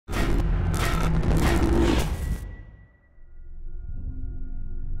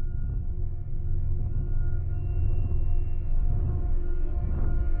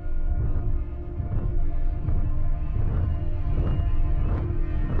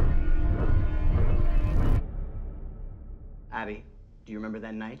Abby, do you remember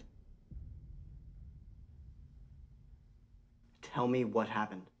that night? Tell me what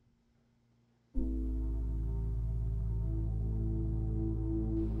happened.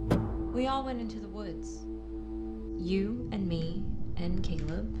 We all went into the woods. You and me and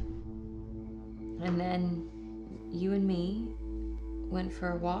Caleb. And then you and me went for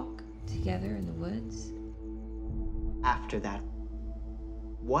a walk together in the woods. After that,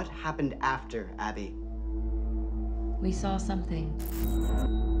 what happened after, Abby? We saw something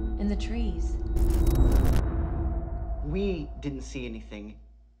in the trees. We didn't see anything.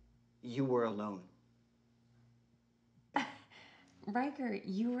 You were alone. Riker,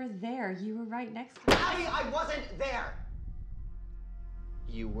 you were there. You were right next to me. Abby, I wasn't there!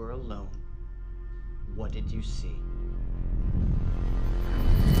 You were alone. What did you see?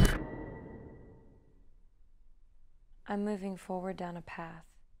 I'm moving forward down a path.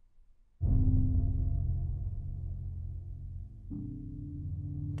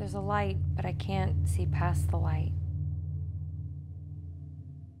 There's a light, but I can't see past the light.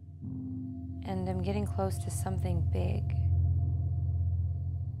 And I'm getting close to something big.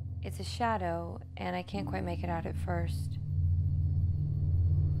 It's a shadow, and I can't quite make it out at first.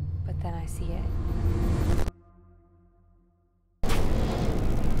 But then I see it.